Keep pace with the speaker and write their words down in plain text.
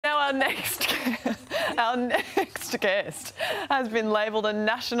Our next guest has been labelled a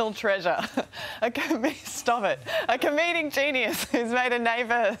national treasure. Stop it. A comedic genius who's made a name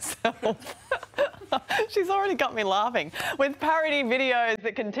for herself. She's already got me laughing. With parody videos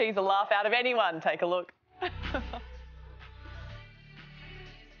that can tease a laugh out of anyone. Take a look.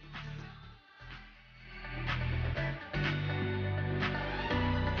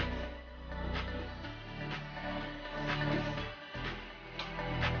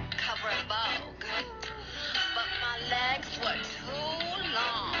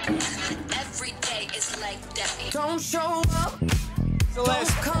 Every day is like that. Don't show up.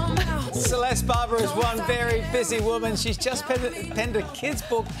 Celeste Barber is one very busy woman. She's just penned a kids'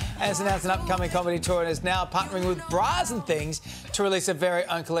 book and has announced an upcoming comedy tour and is now partnering with Bras and Things to release her very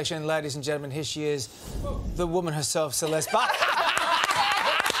own collection. Ladies and gentlemen, here she is, the woman herself, Celeste Barber.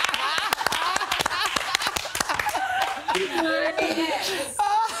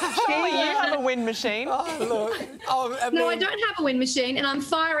 Surely you have a wind machine. Oh, look. No, I don't have a wind machine, and I'm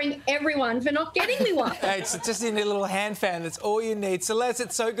firing everyone for not getting me one. It's just in a little hand fan. That's all you need. Celeste,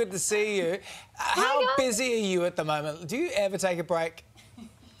 it's so good to see you. How busy are you at the moment? Do you ever take a break?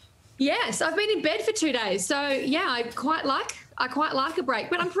 Yes, I've been in bed for 2 days, so yeah, I quite like a break.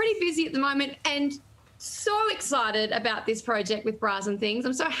 But I'm pretty busy at the moment, and so excited about this project with Bras and Things.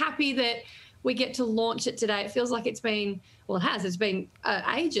 I'm so happy that we get to launch it today. It feels like it's been, well, it has. It's been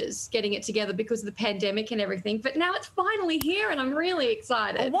ages getting it together because of the pandemic and everything. But now it's finally here, and I'm really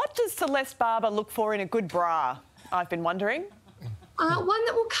excited. What does Celeste Barber look for in a good bra? I've been wondering. One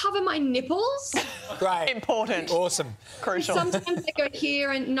that will cover my nipples. Great. Important. Awesome. Crucial. Sometimes they go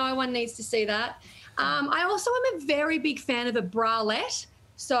here, and no one needs to see that. I also am a very big fan of a bralette.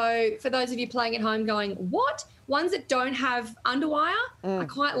 So for those of you playing at home going, what? Ones that don't have underwire, I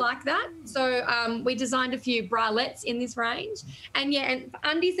quite like that. So we designed a few bralettes in this range. And yeah, and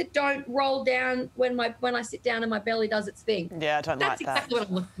undies that don't roll down when I sit down and my belly does its thing. Yeah, I don't like that. That's exactly what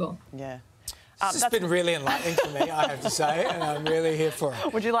I'm looking for. Yeah. This has been really enlightening for me, I have to say, and I'm really here for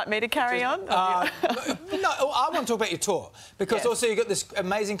it. Would you like me to carry on? No, I want to talk about your tour, because also you've got this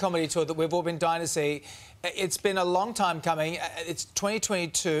amazing comedy tour that we've all been dying to see. It's been a long time coming. It's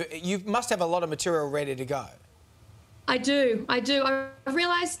 2022. You must have a lot of material ready to go. I do. I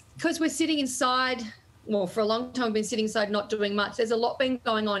realised because we're sitting inside, well, for a long time we've been sitting inside not doing much. There's a lot been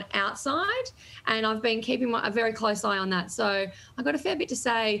going on outside, and I've been keeping a very close eye on that. So I've got a fair bit to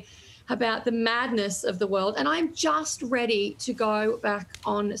say about the madness of the world, and I'm just ready to go back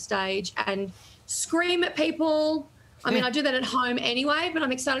on stage and scream at people. I mean, I do that at home anyway, but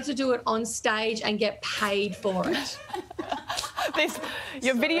I'm excited to do it on stage and get paid for it.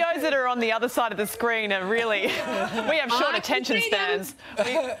 Your videos that are on the other side of the screen are really... we have short attention spans.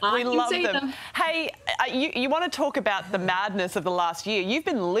 We love them. Hey, you want to talk about the madness of the last year. You've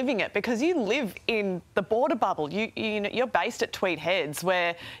been living it because you live in the border bubble. You're based at Tweed Heads,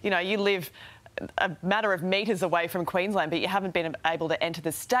 where, you live a matter of metres away from Queensland, but you haven't been able to enter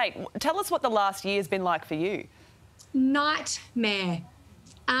the state. Tell us what the last year's been like for you. Nightmare.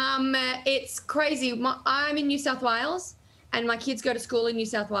 It's crazy. I'm in New South Wales, and my kids go to school in New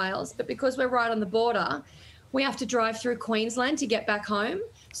South Wales, but because we're right on the border, we have to drive through Queensland to get back home.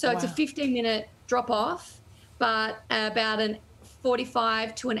 So it's a 15-minute drop-off, but about a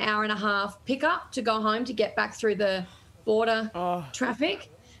 45 to an hour and a half pickup to go home to get back through the border traffic.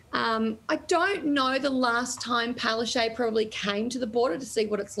 I don't know the last time Palaszczuk probably came to the border to see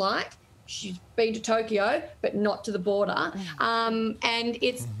what it's like. She's been to Tokyo, but not to the border. And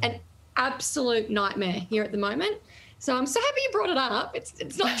it's an absolute nightmare here at the moment. So I'm so happy you brought it up.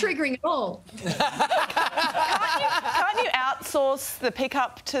 It's not triggering at all. Can't you outsource the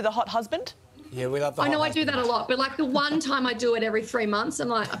pickup to the hot husband? Yeah, we love the I know I do that a lot, but like the one time I do it every 3 months, I'm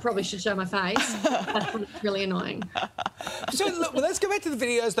like, I probably should show my face. That's really annoying. So look, well, let's go back to the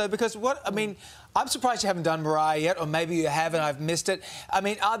videos though, because I'm surprised you haven't done Mariah yet, or maybe you have and I've missed it. I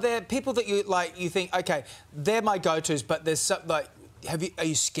mean, are there people that you think, okay, they're my go-tos, but there's some like, are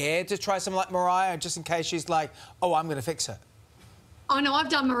you scared to try something like Mariah, just in case she's like, oh, I'm going to fix her? Oh no, I've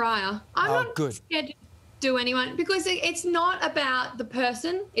done Mariah. I'm not good. scared to do anyone, because it's not about the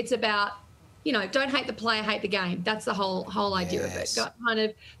person. It's about, don't hate the player, hate the game. That's the whole idea of it. Kind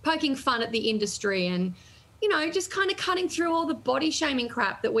of poking fun at the industry and, just kind of cutting through all the body shaming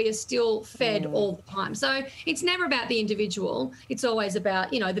crap that we are still fed all the time. So it's never about the individual. It's always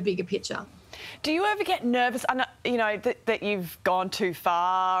about, the bigger picture. Do you ever get nervous, that you've gone too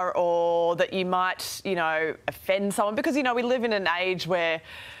far, or that you might, offend someone? Because, we live in an age where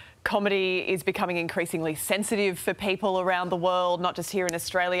comedy is becoming increasingly sensitive for people around the world, not just here in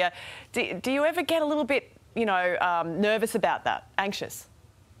Australia. Do you ever get a little bit, nervous about that, anxious?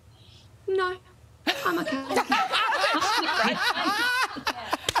 No, I'm okay.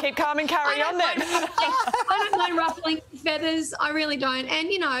 Keep calm and carry on then. I don't mind ruffling feathers. I really don't. And,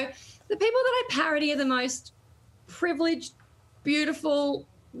 you know, the people that I parody are the most privileged, beautiful,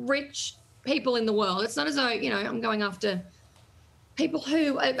 rich people in the world. It's not as though, you know, I'm going after people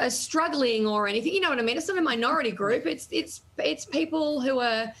who are struggling or anything. You know what I mean? It's not a minority group. It's people who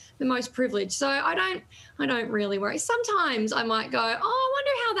are the most privileged. So I don't really worry. Sometimes I might go, oh,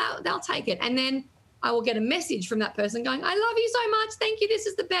 I wonder how they'll take it. And then I will get a message from that person going, I love you so much. Thank you. This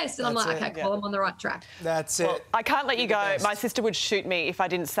is the best. And I'm like, okay, cool. I'm on the right track. That's it. Well, I can't let you go. My sister would shoot me if I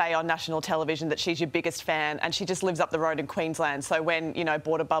didn't say on national television that she's your biggest fan, and she just lives up the road in Queensland. So when, you know,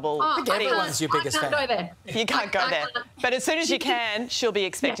 Border Bubble... everyone's your biggest fan. I can't go there. You can't go there. But as soon as you can, she'll be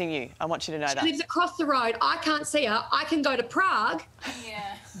expecting you. I want you to know that. She lives across the road. I can't see her. I can go to Prague,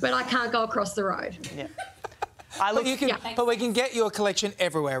 but I can't go across the road. Yeah. But we can get your collection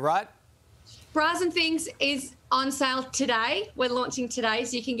everywhere, right? Bras and Things is on sale today. We're launching today,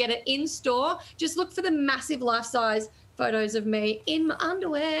 so you can get it in store. Just look for the massive life-size photos of me in my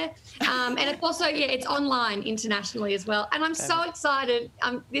underwear. And it's also, it's online internationally as well. And I'm so excited.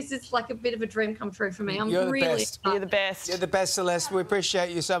 This is like a bit of a dream come true for me. You're the really best. You're the best. You're the best, Celeste. We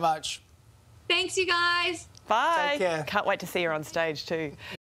appreciate you so much. Thanks, you guys. Bye. Take care. Can't wait to see her on stage too.